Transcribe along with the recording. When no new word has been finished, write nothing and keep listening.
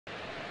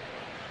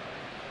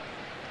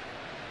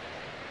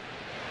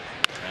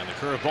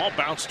Curveball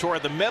bounced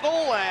toward the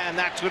middle, and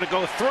that's going to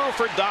go through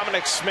for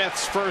Dominic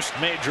Smith's first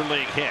major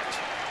league hit.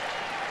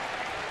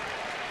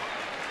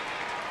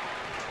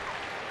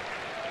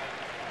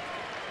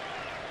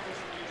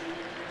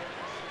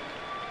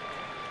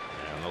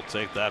 And they'll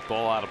take that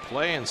ball out of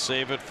play and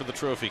save it for the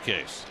trophy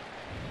case.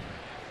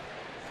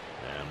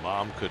 And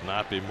Mom could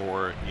not be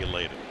more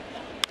elated.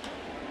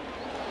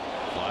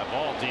 Fly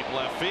ball deep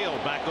left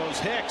field. Back goes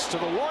Hicks to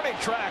the warning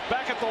track.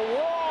 Back at the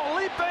wall.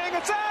 Leaping.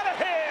 It's out of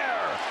here.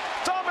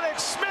 Dominic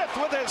Smith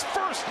with his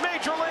first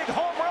major league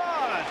home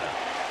run.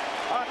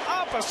 An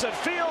opposite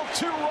field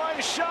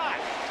two-run shot.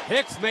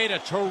 Hicks made a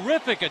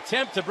terrific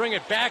attempt to bring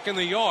it back in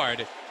the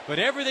yard. But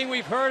everything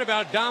we've heard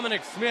about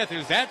Dominic Smith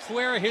is that's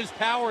where his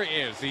power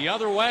is, the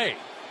other way.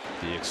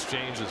 The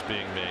exchange is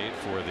being made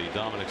for the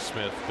Dominic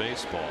Smith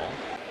baseball.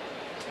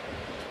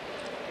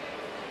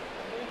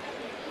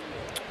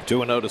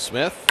 2-0 to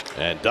Smith,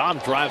 and Dom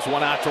drives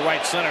one out to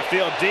right center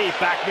field deep,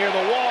 back near the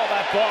wall.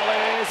 That ball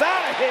is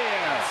out of here.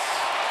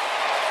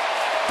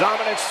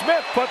 Dominic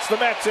Smith puts the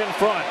Mets in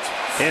front.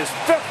 His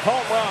 5th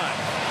home run,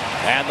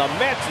 and the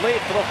Mets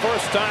lead for the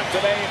first time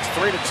today. It's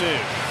 3-2.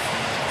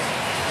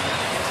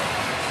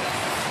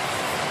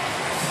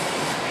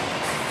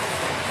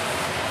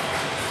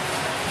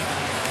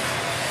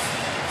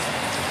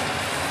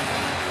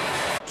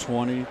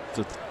 $20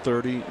 to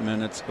 30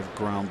 minutes of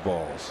ground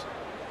balls.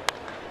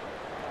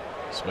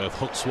 Smith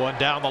hooks one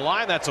down the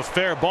line. That's a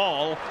fair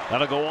ball.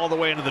 That'll go all the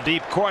way into the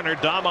deep corner.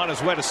 Dom on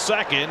his way to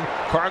second.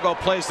 Cargo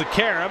plays the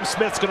carom.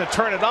 Smith's going to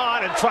turn it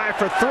on and try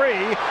for 3.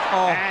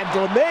 And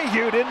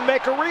LeMahieu didn't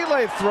make a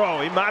relay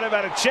throw. He might have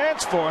had a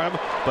chance for him,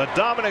 but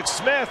Dominic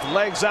Smith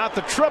legs out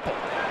the triple.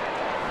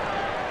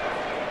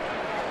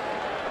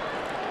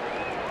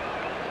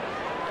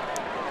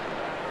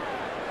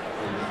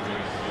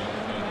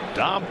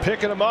 Dom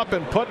picking him up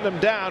and putting him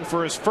down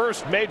for his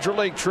first major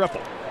league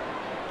triple.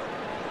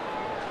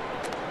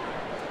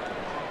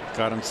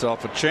 Got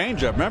himself a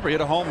changeup. Remember, he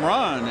hit a home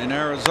run in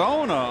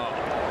Arizona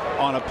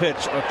on a pitch,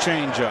 a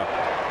changeup.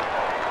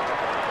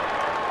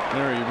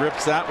 There he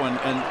rips that one,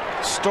 and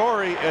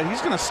Story, and he's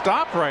going to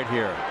stop right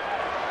here.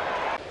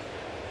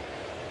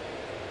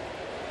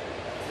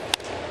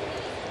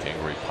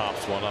 Kingery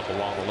pops one up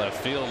along the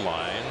left field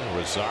line.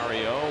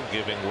 Rosario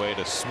giving way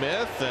to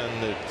Smith,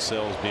 and it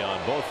sails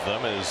beyond both of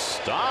them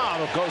as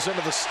Dom goes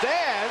into the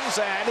stands,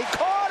 and he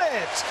caught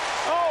it.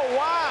 Oh,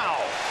 wow.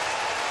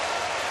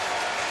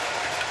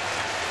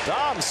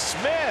 Dom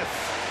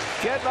Smith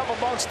getting up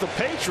amongst the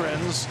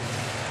patrons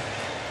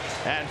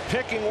and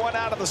picking one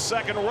out of the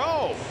second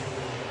row.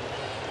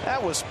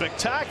 That was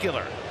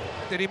spectacular.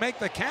 Did he make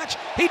the catch?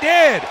 He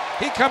did.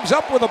 He comes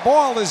up with a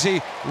ball as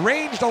he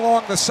ranged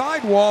along the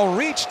sidewall,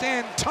 reached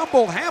in,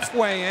 tumbled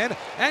halfway in,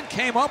 and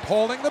came up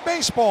holding the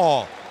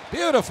baseball.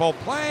 Beautiful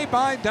play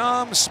by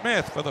Dom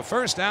Smith for the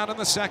first out in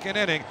the second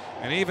inning,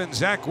 and even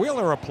Zach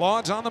Wheeler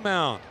applauds on the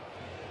mound.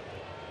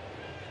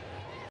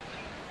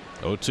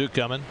 0-2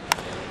 coming.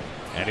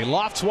 And he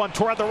lofts one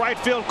toward the right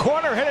field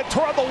corner, hit it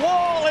toward the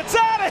wall. It's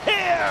out of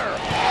here!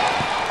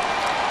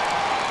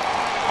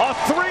 A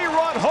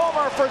 3-run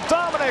homer for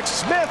Dominic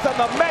Smith, and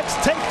the Mets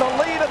take the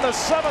lead in the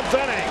 7th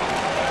inning.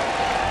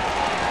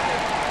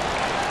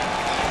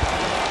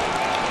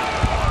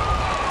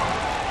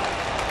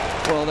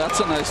 Well, that's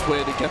a nice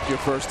way to get your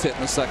first hit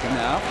in the second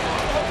half.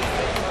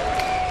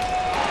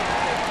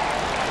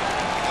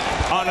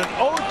 On an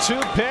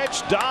 0-2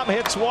 pitch, Dom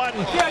hits one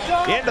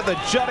into the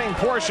jutting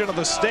portion of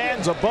the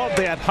stands above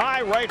that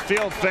high right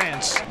field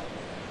fence.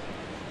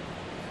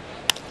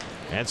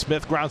 And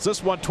Smith grounds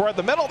this one toward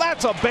the middle.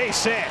 That's a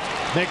base hit.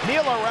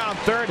 McNeil around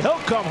third. He'll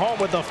come home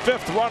with the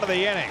 5th run of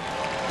the inning.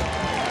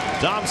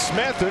 Dom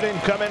Smith, who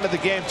didn't come into the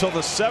game till the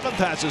 7th,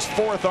 has his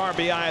 4th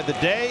RBI of the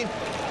day.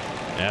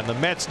 And the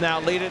Mets now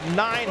lead it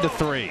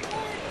 9-3.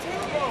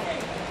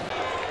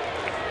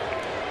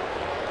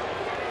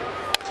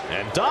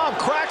 And Dom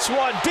cracks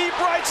one deep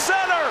right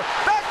center.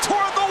 Back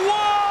toward the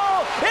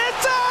wall.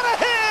 It's out of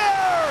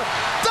here.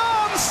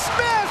 Dom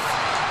Smith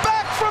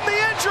back from the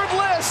injured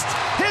list.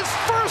 His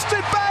first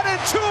at bat in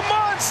 2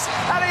 months.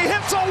 And he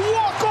hits a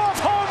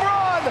walk-off home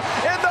run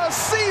in the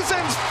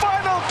season's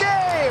final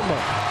game.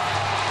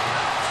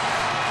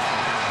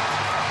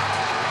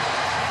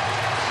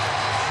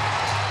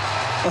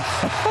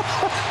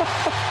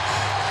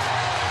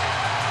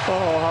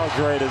 Oh, how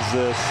great is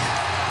this?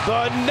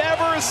 The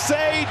never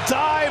say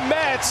die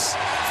Mets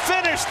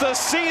finish the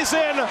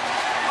season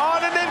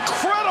on an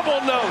incredible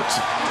note.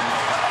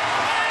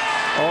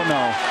 Oh,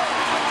 no.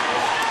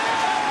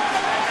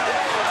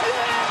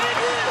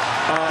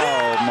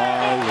 Oh,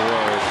 my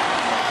Lord.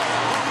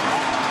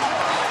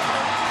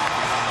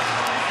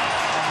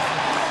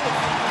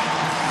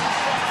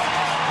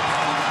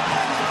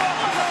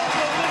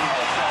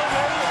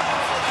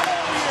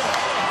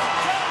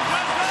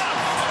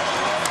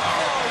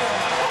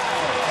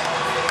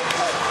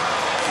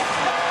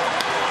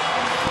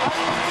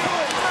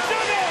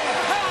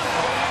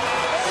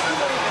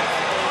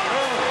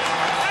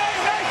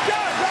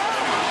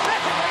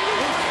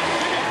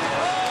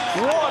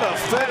 What a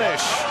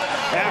finish.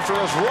 after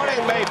his running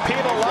mate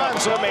Pete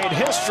Alonso made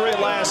history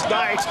last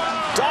night.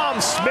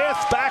 Dom Smith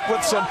back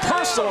with some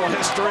personal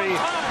history.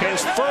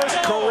 His first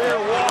career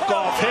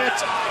walk-off hit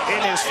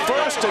in his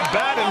first at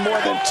bat in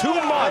more than 2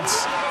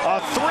 months. A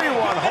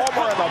 3-run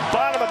homer in the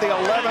bottom of the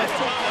 11th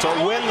to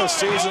win the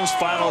season's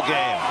final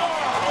game.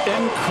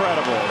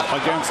 Incredible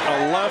against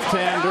a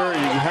left-hander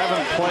you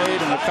haven't played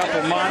in a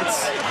couple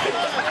months,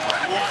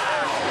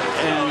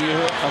 and you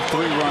hit a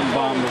 3-run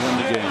bomb to win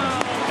the game.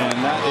 And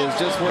that is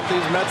just what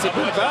these Mets have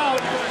been about.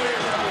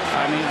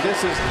 I mean,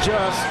 this is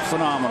just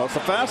phenomenal. It's a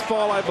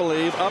fastball, I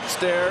believe,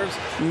 upstairs,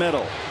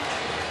 middle.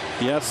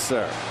 Yes,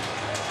 sir.